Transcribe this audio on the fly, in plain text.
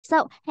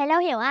So, hello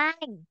Hiểu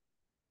Anh.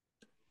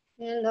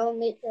 Hello,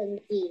 Ms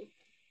Linzy.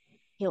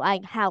 Hiểu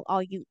Anh, how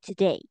are you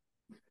today?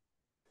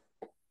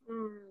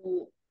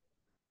 Um,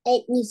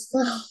 8 years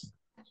old.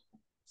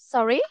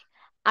 Sorry,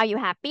 are you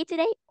happy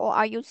today or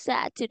are you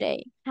sad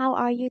today? How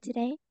are you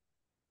today?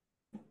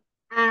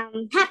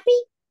 Happy.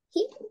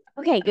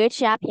 Okay, good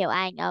job, Hiểu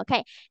Anh.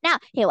 Okay, now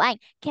Hiểu Anh,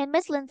 can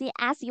Miss Lindsay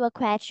ask you a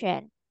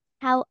question?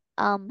 How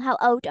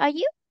old are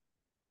you?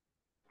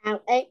 I'm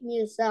 8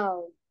 years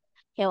old.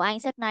 Hiểu Anh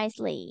said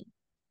nicely.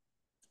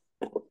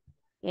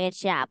 Good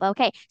job.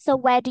 Okay, so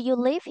where do you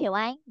live, Hiểu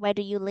Anh? Where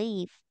do you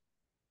live?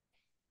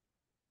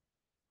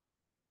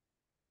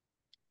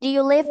 Do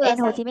you live Vừa in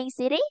Ho xong. Chi Minh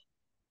City?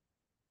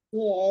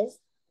 Yes,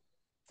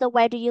 So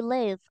where do you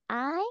live?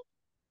 I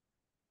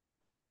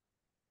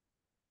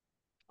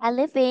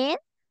live in.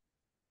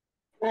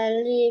 I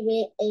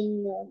live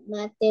in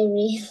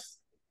material.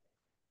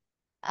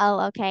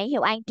 Oh, okay.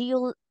 Hiểu Anh, do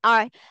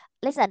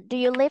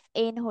you live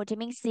in Ho Chi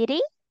Minh City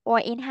or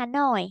in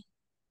Hanoi?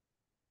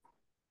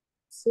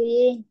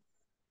 See,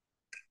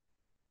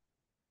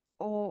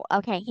 Oh,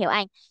 okay, Hiểu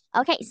Anh.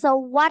 Okay, so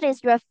what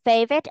is your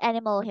favorite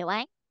animal, Hiểu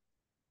Anh?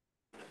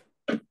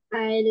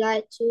 I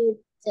like to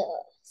the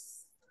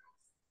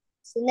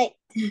snake.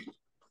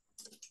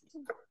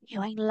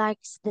 Hiểu Anh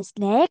likes the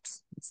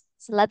snakes.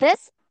 Like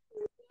this.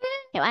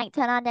 Hiểu Anh,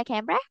 turn on the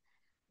camera.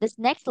 The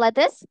snakes like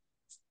this,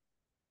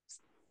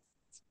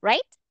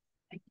 right?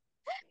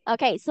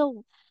 Okay,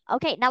 so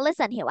okay, now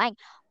listen, Hiểu Anh.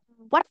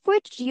 What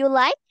fruit do you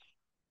like?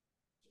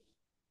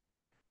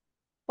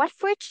 What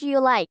fruit do you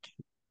like?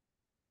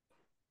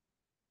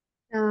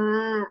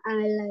 I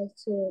like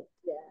to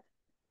the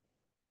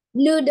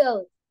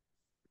noodle.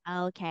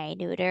 Okay,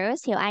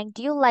 noodles. Hiểu Anh,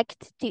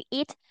 to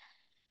eat?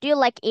 Do you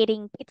like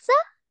eating pizza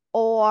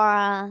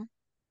or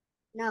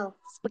No,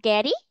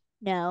 spaghetti?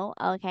 No.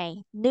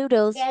 Okay.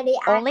 Noodles Daddy,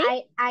 only?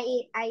 I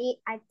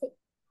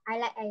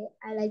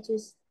like to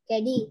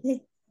Daddy.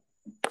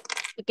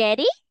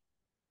 Spaghetti?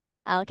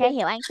 Okay,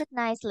 Hiểu Anh said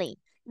nicely.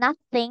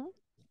 Nothing.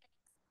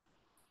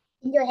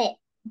 In your head.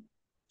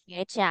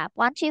 Good job.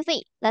 One, two,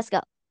 three. Let's go.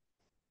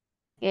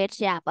 Good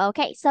job.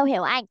 Okay, so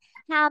Hiểu Anh,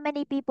 how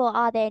many people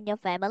are there in your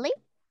family?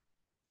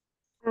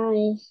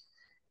 I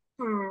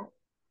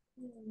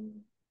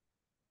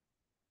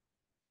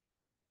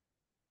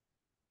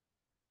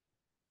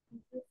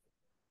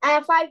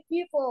have mm, 5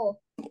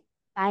 people.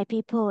 Five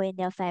people in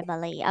your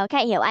family.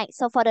 Okay, Hiểu Anh.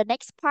 So for the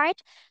next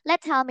part,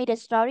 let's tell me the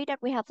story that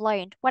we have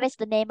learned. What is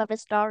the name of the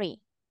story?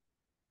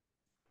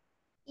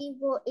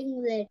 Evil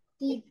English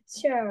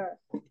teacher.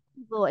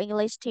 Evil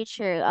English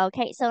teacher.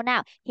 Okay, so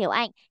now, Hiểu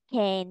Anh,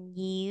 can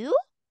you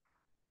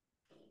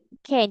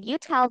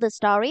tell the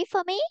story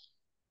for me?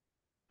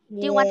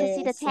 Do you want to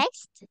see the Yes.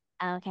 text?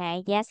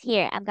 Okay, yes,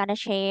 here. I'm gonna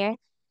share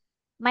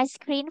my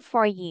screen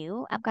for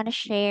you. I'm gonna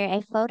share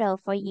a photo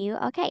for you.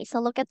 Okay, so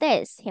look at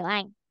this, Hiểu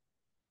Anh.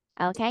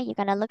 Okay, you're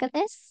gonna look at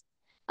this.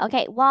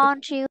 Okay,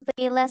 one, two,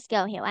 three, let's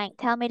go, Hiểu Anh.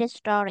 Tell me the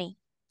story.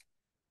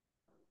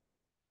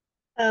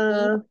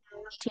 Uh, Evil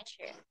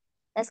teacher.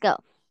 Let's go.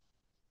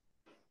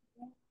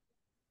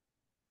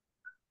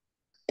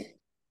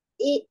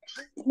 it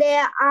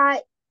there are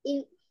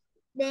in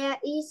there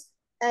is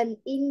an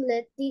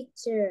English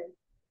teacher.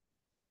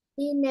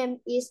 His name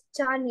is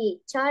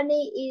Johnny.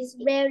 Johnny is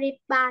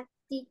very bad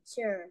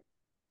teacher.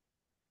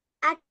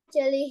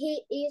 Actually,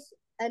 he is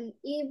an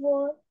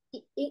evil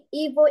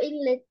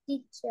English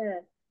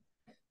teacher.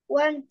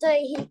 One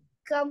day he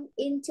come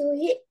into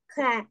his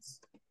class.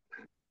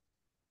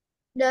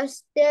 The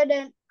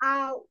students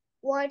are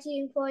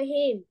waiting for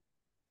him.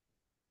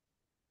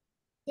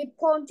 He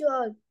points to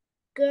a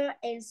girl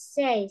and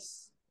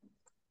says,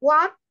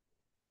 "What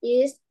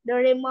is the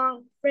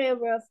lemon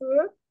favorite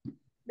fruit?"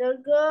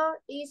 The girl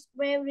is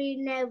very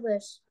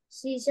nervous.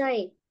 She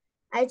said,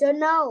 "I don't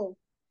know."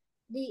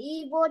 The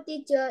evil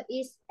teacher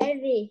is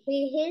angry.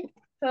 He hit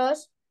her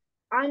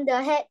on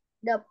the head.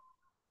 The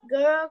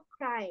girl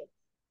cried.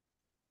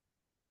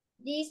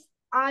 These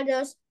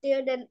other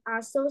students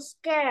are so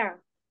scared.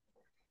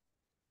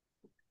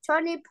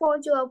 Tony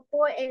pointed to a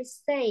boy and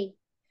said,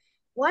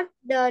 "What's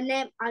the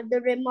name of the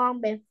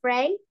lemon, my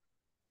friend?"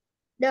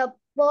 The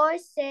boy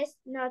says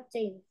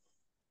nothing.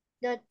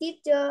 The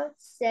teacher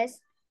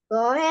says,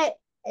 "Go ahead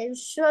and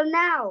show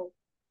now."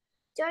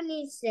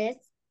 Johnny says,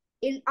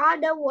 "In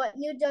other words,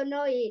 you don't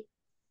know it."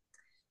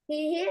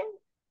 He hit,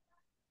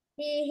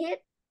 he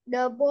hit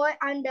the boy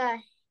on the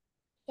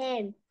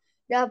hand.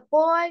 The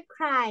boy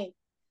cried.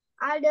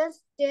 Other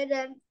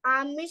students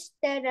are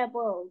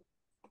miserable.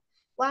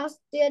 One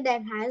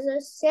student has a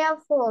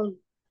cell phone.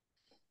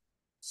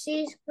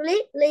 She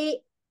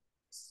quickly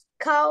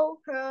called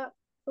her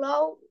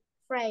close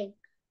friend,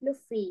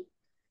 Luffy.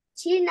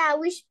 Tina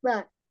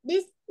whispered,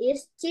 "This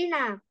is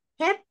Tina.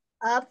 Help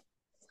up,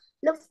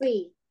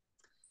 Luffy.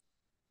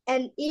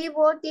 An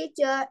evil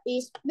teacher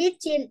is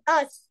beating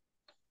us."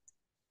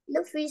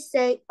 Luffy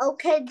said,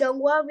 "Okay, don't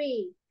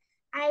worry.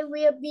 I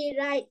will be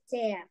right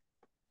there."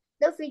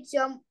 Luffy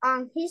jumped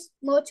on his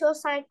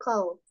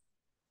motorcycle.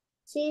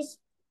 She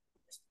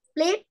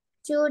split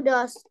to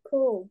the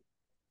school.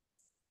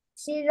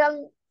 She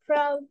ran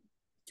from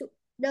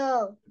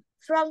the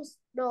front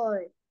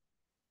door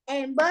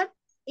and burst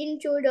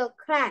into the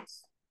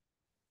class.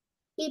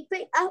 He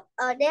picked up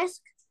a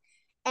desk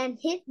and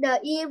hit the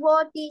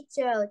evil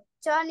teacher.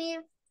 Johnny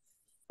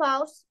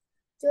falls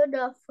to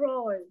the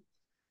floor.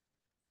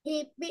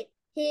 He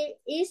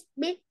is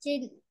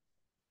beaten.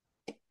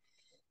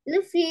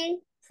 Luffy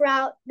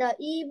threw the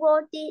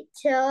evil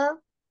teacher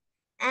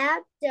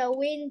out the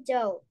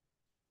window.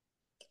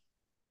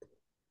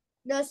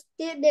 The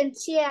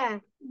students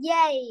cheer.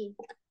 Yay!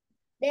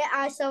 They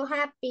are so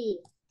happy.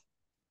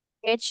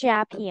 Good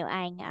job, Hiểu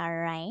Anh. All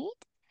right.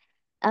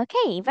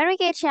 Okay, very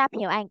good job,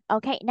 Hiểu Anh.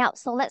 Okay, now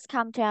so let's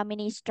come to our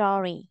mini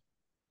story.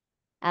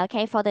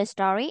 Okay, for the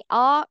story,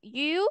 are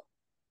you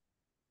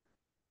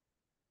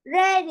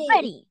Ready?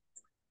 ready?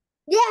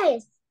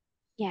 Yes.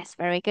 Yes,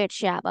 very good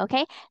job.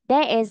 Okay,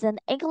 there is an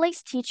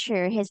English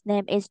teacher. His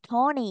name is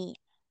Tony.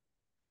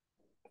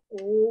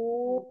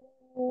 Ooh.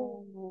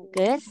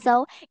 Good.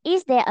 So,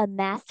 is there a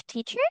math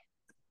teacher?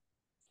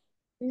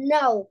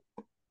 No.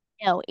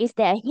 No. Is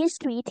there a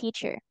history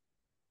teacher?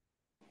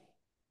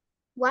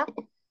 What?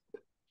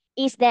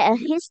 Is there a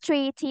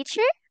history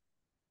teacher?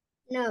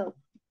 No.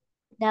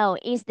 No.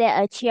 Is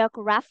there a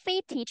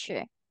geography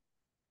teacher?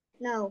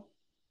 No.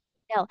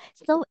 No.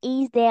 So,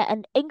 is there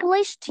an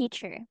English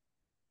teacher?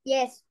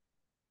 Yes.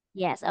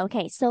 Yes.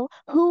 Okay. So,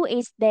 who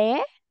is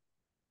there?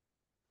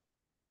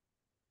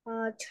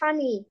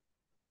 Tony.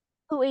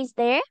 Who is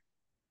there?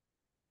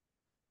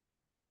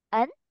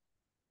 An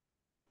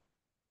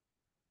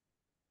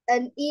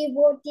An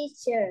evil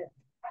teacher.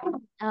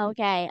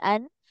 okay,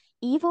 an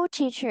evil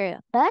teacher.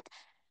 But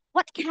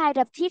what kind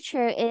of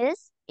teacher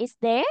is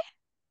there?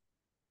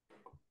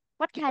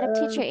 What kind of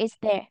teacher Um, is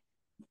there?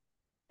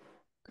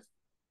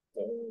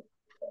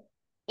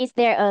 Is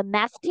there a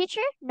math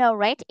teacher? No,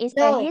 right? Is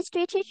there a no.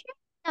 history teacher?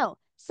 No.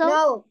 So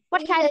No.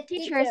 what kind of English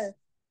teachers? teacher.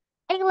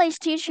 English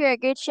teacher.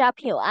 Good job,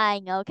 Hiểu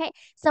Anh. Okay.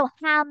 So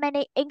how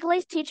many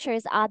English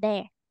teachers are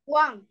there?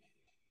 One.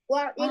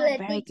 One One. English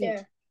Very good.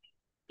 teacher.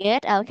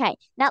 Good. Okay.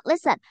 Now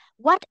listen.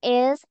 What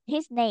is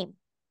his name?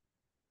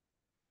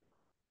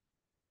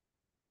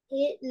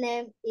 His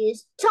name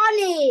is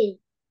Tony.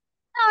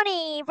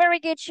 Tony. Very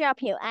good job,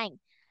 Hiểu Anh.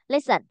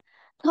 Listen.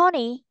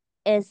 Tony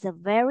is a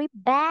very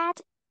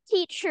bad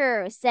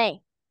teacher.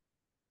 Say.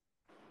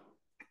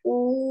 Good.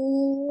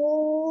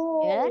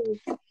 Ooh.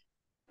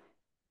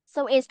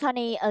 So is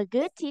Tony a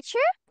good teacher?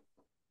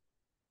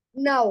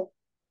 No.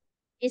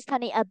 Is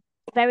Tony a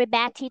very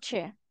bad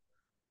teacher?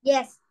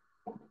 Yes.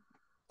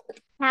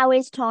 How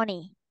is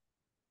Tony?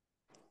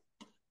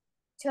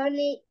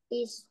 Tony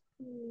is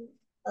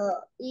a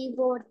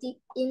evil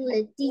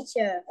English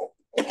teacher.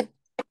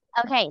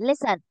 Okay,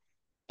 listen.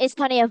 Is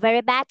Tony a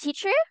very bad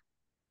teacher?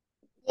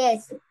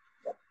 Yes.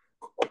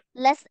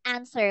 Let's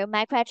answer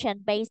my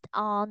question based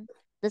on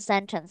the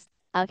sentence.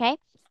 Okay?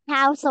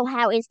 How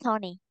is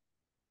Tony?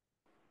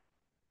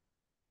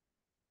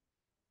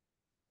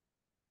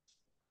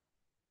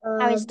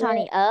 How is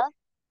Very, Tony? A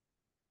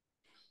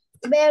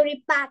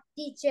very bad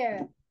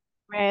teacher.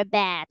 very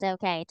bad.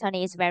 Okay,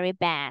 Tony is very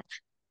bad.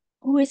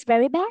 Who is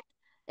very bad?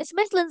 Is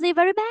Ms Linzy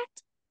very bad?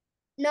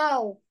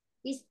 No.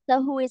 It's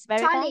So who is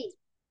very bad? Tony.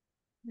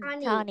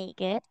 Tony. Tony,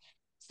 good.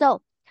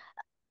 So,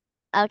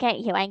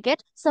 okay, Hiểu Anh,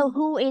 good. So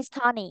who is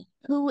Tony?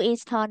 Who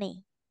is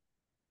Tony?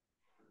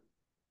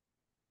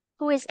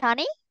 Who is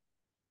Tony?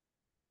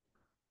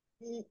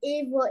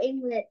 Evil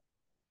English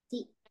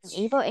An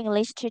evil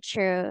English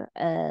teacher.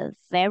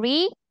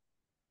 Very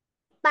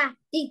bad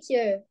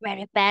teacher.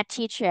 very bad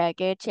teacher.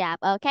 Good job.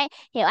 Okay.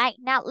 Hiểu Anh.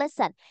 Now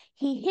listen.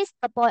 He hits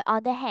the boy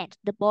on the hand.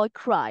 The boy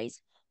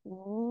cries.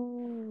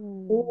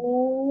 Ooh.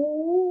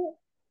 Ooh.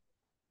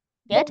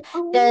 Good.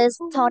 Does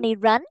Tony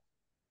run?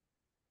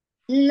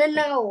 No,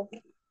 no,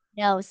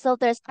 No. So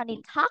does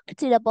Tony talk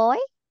to the boy?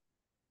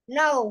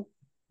 no,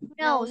 no,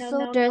 No. no, So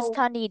no, does no,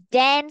 Tony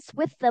dance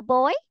with the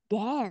boy?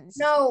 Dance.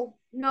 no,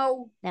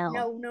 no, No.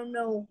 no, no,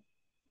 no.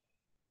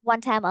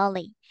 One time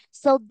only.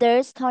 So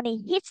does Tony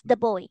hit the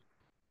boy?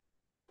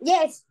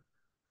 Yes,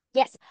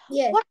 Yes.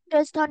 yes. What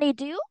does Tony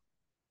do?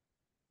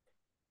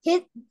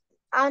 Hit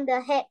on the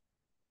head.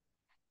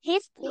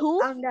 Hit Hit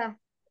who? on the.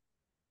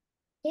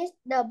 Hit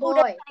the Who does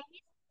boy. Tony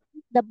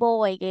hit? The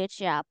boy. Good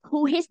job.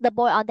 Who hits the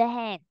boy on the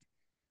hand?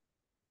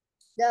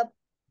 The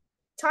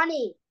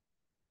Tony.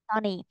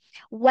 Tony.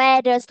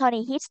 Where does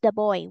Tony hit the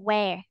boy?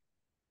 Where?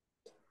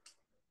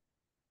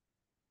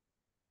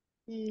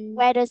 Mm,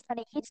 Where does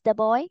Tony hit the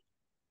boy?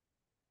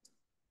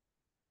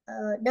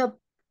 the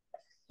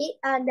hit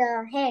on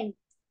the hand.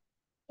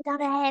 Hit on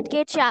the hand.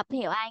 Good job,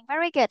 Hiểu Anh.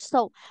 Very good.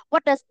 So,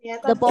 what does Yeah,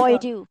 the con boy sure.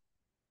 do?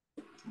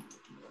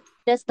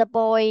 Does the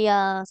boy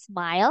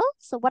smile?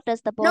 So, what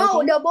does the boy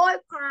No, do? the boy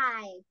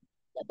cry.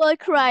 The boy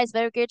cries.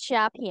 Very good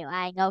job, Hiểu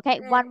Anh. Okay,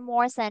 Yeah. one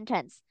more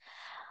sentence.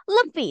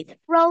 Luffy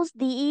throws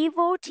the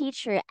evil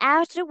teacher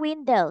out the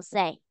window.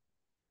 Say.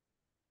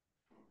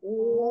 Ooh.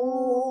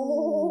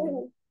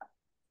 Ooh.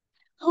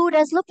 Who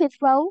does Luffy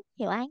throw,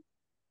 Hiểu Anh?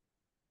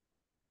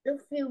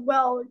 Luffy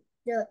wrote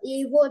the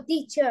evil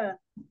teacher.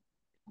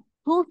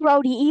 Who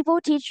throw the evil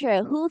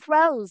teacher? Who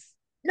throws?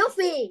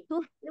 Luffy.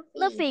 Who? Luffy.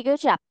 Luffy, good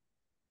job.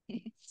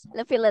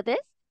 Luffy like this.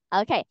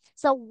 Okay,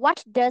 so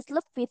what does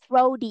Luffy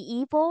throw the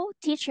evil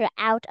teacher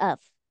out of?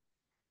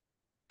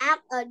 Out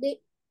a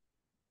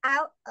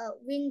out a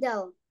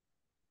window.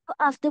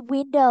 Of the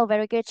window.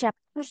 Very good job.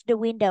 Push the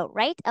window,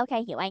 right?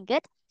 Okay, Hiểu Anh,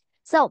 good.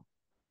 So,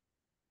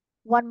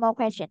 one more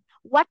question.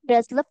 What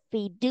does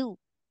Luffy do?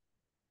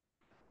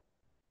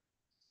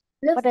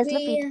 What does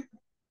Luffy do?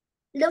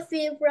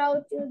 Luffy. Luffy throw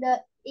to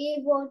the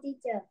evil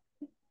teacher.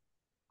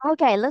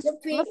 Okay, let's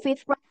Luffy Luffy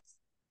throws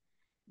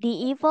the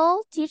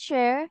evil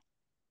teacher.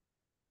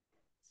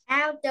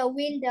 out the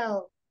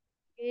window.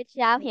 Good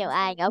job, Hiểu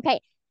Anh. Okay.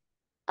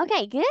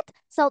 Okay, good.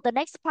 So the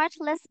next part,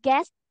 let's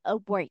guess a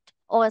word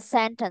or a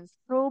sentence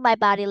through my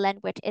body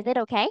language. Is it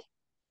okay?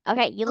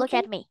 Okay, you look Okay.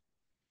 at me.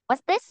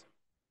 What's this?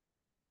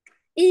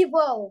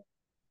 Evil.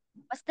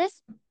 What's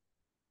this?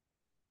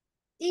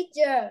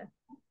 Teacher.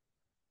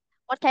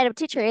 What kind of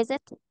teacher is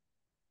it?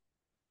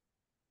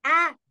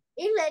 Ah,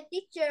 English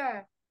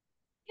teacher.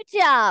 Good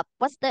job.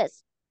 What's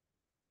this?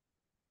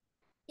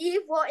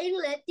 Evil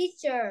English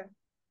teacher.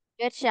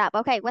 Good job.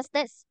 Okay, what's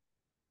this?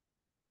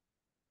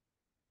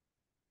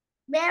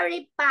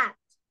 Very bad.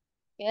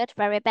 Good,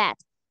 very bad.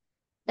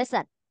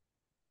 Listen,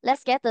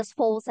 let's get this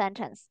full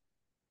sentence.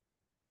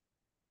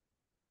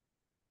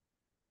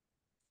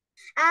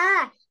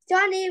 Ah,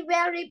 Johnny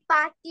very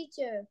bad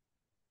teacher.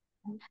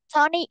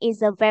 Tony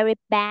is a very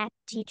bad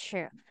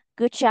teacher.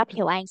 Good job,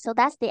 Hiểu Anh. So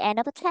that's the end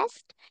of the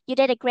test. You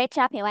did a great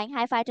job, Hiểu Anh.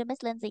 High five to Ms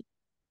Linzy.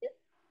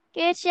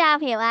 Good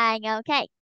job, Hiểu Anh. Okay.